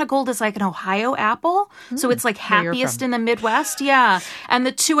the Jana Gold is like an Ohio apple, so it's like happiest in the Midwest. Yeah, and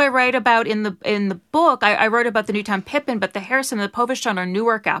the two I write about in the book, I wrote about the Newtown Pippin, but the Harrison and the Povestone are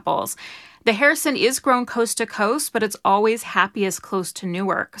Newark apples. The Harrison is grown coast to coast, but it's always happiest close to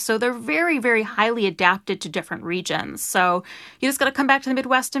Newark. So they're very, very highly adapted to different regions. So you just got to come back to the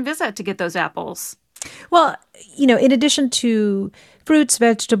Midwest and visit to get those apples. Well, in addition to fruits,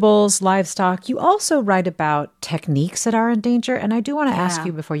 vegetables, livestock, you also write about techniques that are in danger. And I do want to ask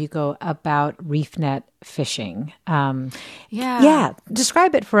you before you go about reef net fishing.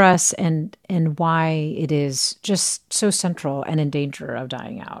 Describe it for us and why it is just so central and in danger of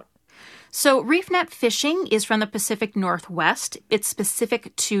dying out. So reef net fishing is from the Pacific Northwest. It's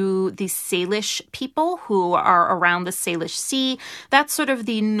specific to the Salish people who are around the Salish Sea. That's sort of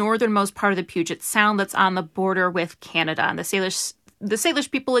the northernmost part of the Puget Sound that's on the border with Canada. And the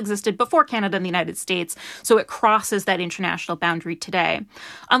Salish people existed before Canada and the United States, so it crosses that international boundary today.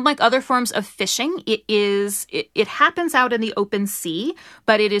 Unlike other forms of fishing, it happens out in the open sea,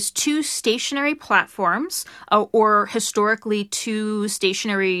 but it is two stationary platforms, or historically two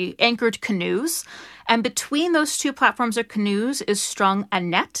stationary anchored canoes. And between those two platforms or canoes is strung a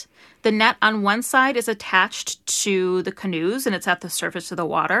net. The net on one side is attached to the canoes, and it's at the surface of the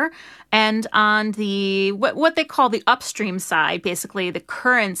water. And on the what they call the upstream side, basically the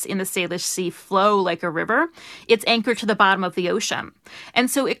currents in the Salish Sea flow like a river, it's anchored to the bottom of the ocean.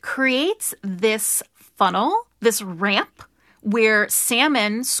 And so it creates this funnel, this ramp, where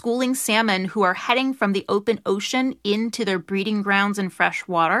schooling salmon who are heading from the open ocean into their breeding grounds in fresh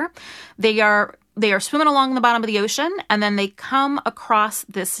water, they are swimming along the bottom of the ocean, and then they come across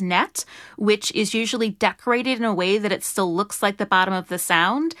this net, which is usually decorated in a way that it still looks like the bottom of the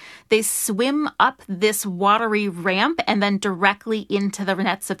sound. They swim up this watery ramp and then directly into the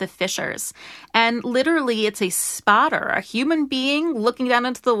nets of the fishers. And literally, it's a spotter, a human being looking down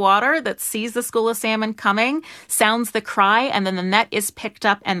into the water that sees the school of salmon coming, sounds the cry, and then the net is picked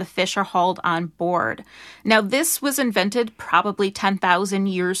up and the fish are hauled on board. Now, this was invented probably 10,000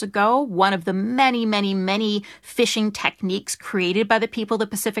 years ago, one of the many, many, many fishing techniques created by the people of the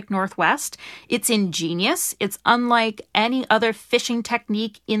Pacific Northwest. It's ingenious. It's unlike any other fishing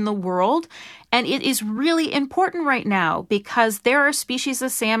technique in the world. And it is really important right now because there are species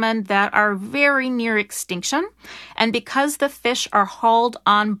of salmon that are very near extinction. And because the fish are hauled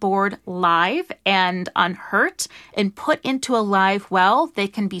on board live and unhurt and put into a live well, they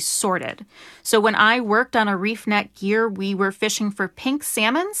can be sorted. So when I worked on a reef net gear, we were fishing for pink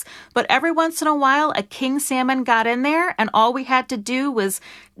salmons, but every once in a while, a king salmon got in there, and all we had to do was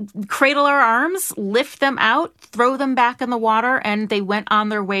cradle our arms, lift them out, throw them back in the water, and they went on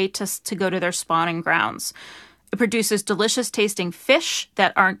their way to go to their spawning grounds. It produces delicious tasting fish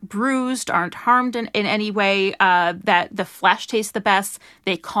that aren't bruised, aren't harmed in any way, that the flesh tastes the best.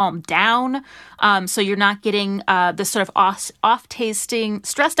 They calm down. So you're not getting the sort of off-tasting,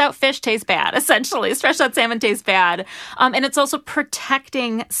 stressed out fish tastes bad, essentially. Stressed out salmon tastes bad. And it's also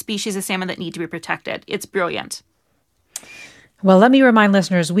protecting species of salmon that need to be protected. It's brilliant. Well, let me remind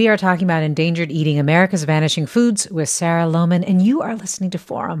listeners, we are talking about Endangered Eating, America's Vanishing Foods with Sarah Lohman, and you are listening to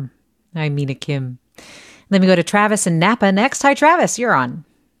Forum. I'm Mina Kim. Let me go to Travis in Napa next. Hi, Travis. You're on.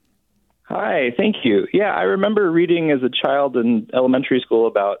 Hi, thank you. Yeah, I remember reading as a child in elementary school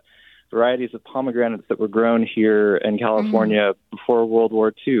about varieties of pomegranates that were grown here in California before World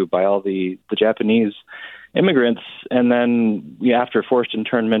War II by all the Japanese immigrants. And then after forced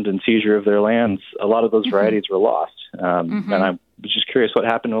internment and seizure of their lands, a lot of those varieties were lost. And I was just curious what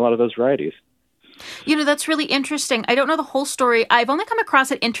happened to a lot of those varieties. You know, that's really interesting. I don't know the whole story. I've only come across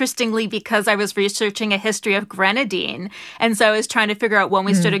it interestingly because I was researching a history of grenadine. And so I was trying to figure out when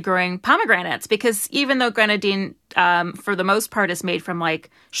we started growing pomegranates, because even though grenadine, for the most part, is made from like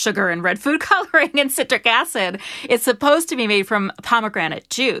sugar and red food coloring and citric acid, it's supposed to be made from pomegranate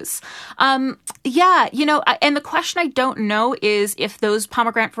juice. And the question I don't know is if those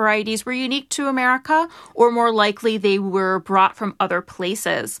pomegranate varieties were unique to America or more likely they were brought from other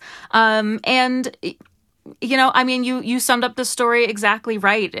places. You summed up the story exactly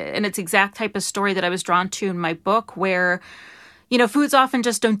right. And it's the exact type of story that I was drawn to in my book where, foods often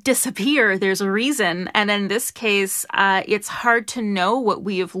just don't disappear. There's a reason. And in this case, it's hard to know what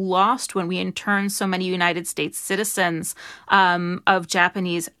we have lost when we intern so many United States citizens of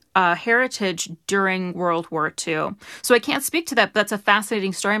Japanese heritage during World War II. So I can't speak to that, but that's a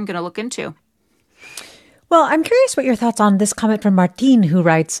fascinating story I'm going to look into. Well, I'm curious what your thoughts on this comment from Martine, who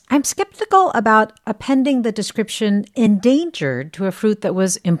writes, I'm skeptical about appending the description endangered to a fruit that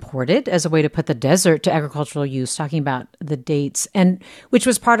was imported as a way to put the desert to agricultural use, talking about the dates, and which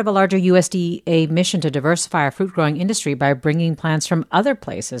was part of a larger USDA mission to diversify our fruit growing industry by bringing plants from other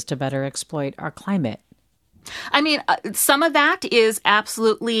places to better exploit our climate. I mean, some of that is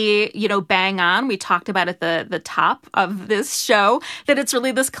absolutely, bang on. We talked about at the top of this show that it's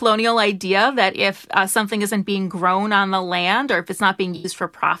really this colonial idea that if something isn't being grown on the land or if it's not being used for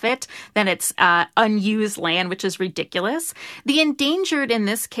profit, then it's unused land, which is ridiculous. The endangered in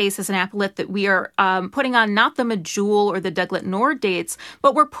this case is an epithet that we are putting on not the Medjool or the Douglas Nord dates,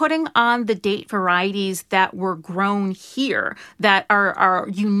 but we're putting on the date varieties that were grown here that are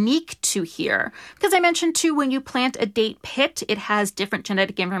unique to here. Because I mentioned too, when you plant a date pit, it has different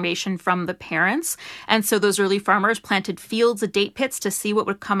genetic information from the parents. And so those early farmers planted fields of date pits to see what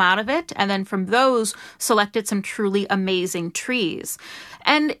would come out of it. And then from those, selected some truly amazing trees.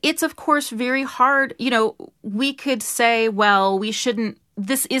 And it's, of course, very hard. We could say, well,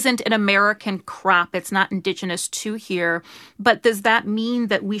 this isn't an American crop. It's not indigenous to here. But does that mean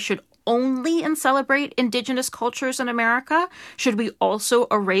that we should only and celebrate indigenous cultures in America? Should we also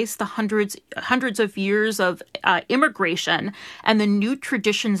erase the hundreds of years of immigration and the new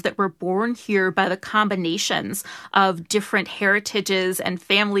traditions that were born here by the combinations of different heritages and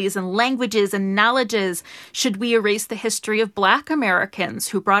families and languages and knowledges? Should we erase the history of Black Americans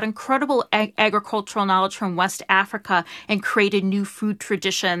who brought incredible agricultural knowledge from West Africa and created new food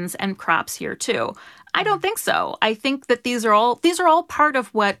traditions and crops here too? I don't think so. I think that these are all part of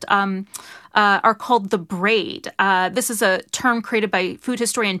what are called the braid. This is a term created by food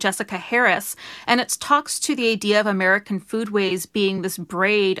historian Jessica Harris, and it talks to the idea of American foodways being this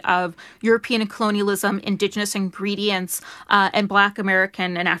braid of European colonialism, indigenous ingredients, and Black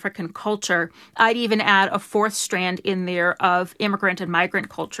American and African culture. I'd even add a fourth strand in there of immigrant and migrant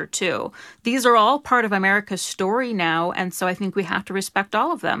culture too. These are all part of America's story now, and so I think we have to respect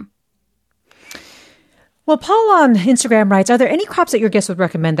all of them. Well, Paul on Instagram writes, are there any crops that your guests would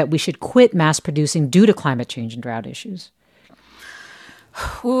recommend that we should quit mass producing due to climate change and drought issues?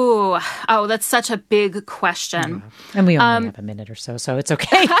 Ooh, that's such a big question. Yeah. And we only have a minute or so it's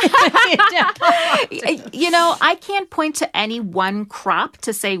okay. I can't point to any one crop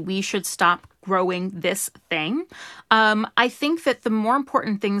to say we should stop growing this thing. I think that the more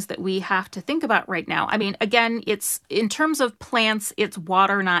important things that we have to think about right now, I mean, again, it's in terms of plants, it's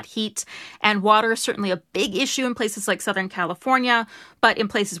water, not heat. And water is certainly a big issue in places like Southern California. But in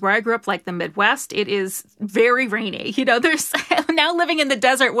places where I grew up, like the Midwest, it is very rainy. There's now living in the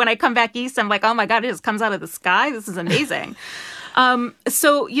desert. When I come back east, I'm like, oh my God, it just comes out of the sky. This is amazing. There's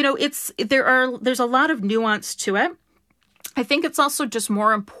a lot of nuance to it. I think it's also just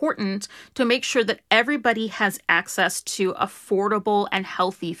more important to make sure that everybody has access to affordable and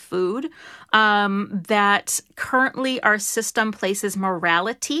healthy food, that currently our system places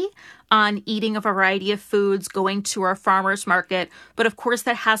morality on eating a variety of foods, going to our farmers market. But of course,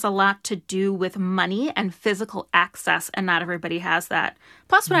 that has a lot to do with money and physical access, and not everybody has that.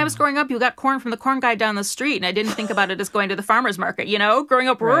 Plus, when I was growing up, you got corn from the corn guy down the street, and I didn't think about it as going to the farmer's market. Growing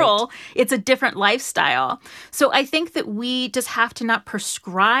up rural, right. It's a different lifestyle. So I think that we just have to not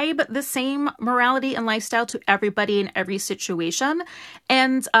prescribe the same morality and lifestyle to everybody in every situation.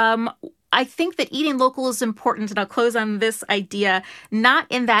 And I think that eating local is important, and I'll close on this idea, not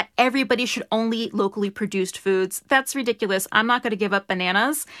in that everybody should only eat locally produced foods. That's ridiculous. I'm not going to give up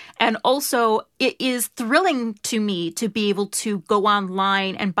bananas. And also, it is thrilling to me to be able to go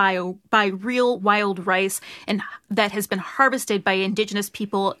online and buy real wild rice and that has been harvested by indigenous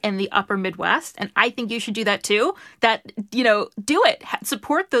people in the upper Midwest. And I think you should do that too. Do it.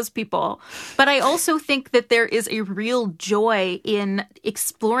 Support those people. But I also think that there is a real joy in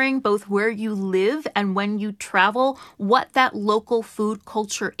exploring both where you live and when you travel, what that local food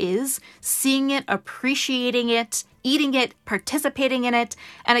culture is, seeing it, appreciating it, eating it, participating in it.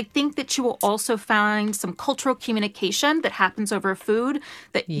 And I think that you will also find some cultural communication that happens over food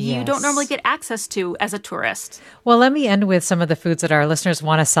that you don't normally get access to as a tourist. Well, let me end with some of the foods that our listeners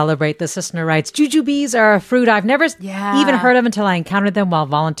want to celebrate. This listener writes, jujubes are a fruit I've never even heard of until I encountered them while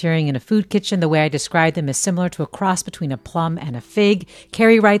volunteering in a food kitchen. The way I describe them is similar to a cross between a plum and a fig.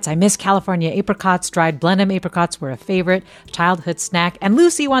 Carrie writes, I miss California apricots. Dried Blenheim apricots were a favorite childhood snack. And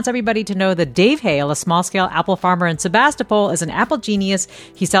Lucy wants everybody to know that Dave Hale, a small-scale apple farmer in Sebastopol, is an apple genius.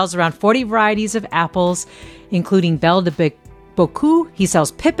 He sells around 40 varieties of apples, including Belle de Beaucoup. He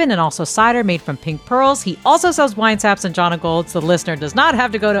sells Pippin and also cider made from pink pearls. He also sells wine saps and John Golds. The listener does not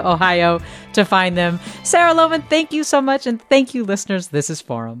have to go to Ohio to find them. Sarah Lohman, thank you so much. And thank you, listeners. This is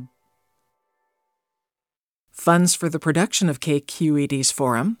Forum. Funds for the production of KQED's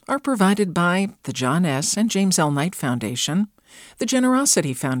Forum are provided by the John S. and James L. Knight Foundation, the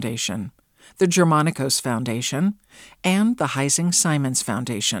Generosity Foundation, the Germanicos Foundation, and the Heising Simons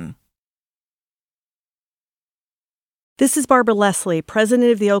Foundation. This is Barbara Leslie,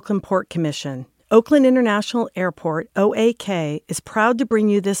 President of the Oakland Port Commission. Oakland International Airport, OAK, is proud to bring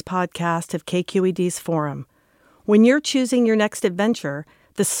you this podcast of KQED's Forum. When you're choosing your next adventure,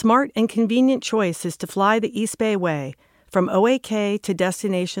 the smart and convenient choice is to fly the East Bay Way, from OAK to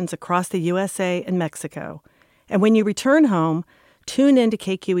destinations across the USA and Mexico. And when you return home, tune in to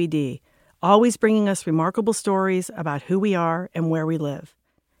KQED, always bringing us remarkable stories about who we are and where we live.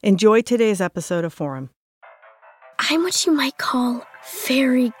 Enjoy today's episode of Forum. I'm what you might call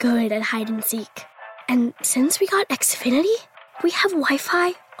very good at hide and seek. And since we got Xfinity, we have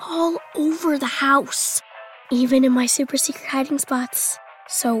Wi-Fi all over the house, even in my super secret hiding spots.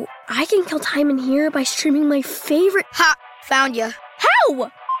 So I can kill time in here by streaming my favorite... Ha! Found ya. How?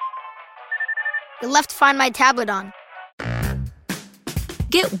 You left Find My tablet on.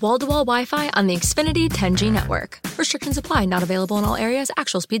 Get wall-to-wall Wi-Fi on the Xfinity 10G network. Restrictions apply. Not available in all areas.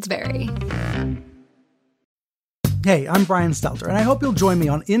 Actual speeds vary. Hey, I'm Brian Stelter, and I hope you'll join me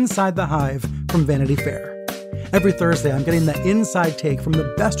on Inside the Hive from Vanity Fair. Every Thursday, I'm getting the inside take from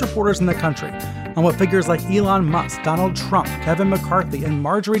the best reporters in the country on what figures like Elon Musk, Donald Trump, Kevin McCarthy, and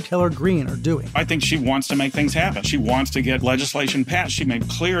Marjorie Taylor Greene are doing. I think she wants to make things happen. She wants to get legislation passed. She made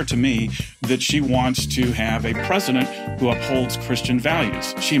clear to me that she wants to have a president who upholds Christian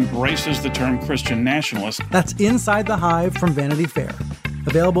values. She embraces the term Christian nationalist. That's Inside the Hive from Vanity Fair.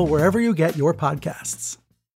 Available wherever you get your podcasts.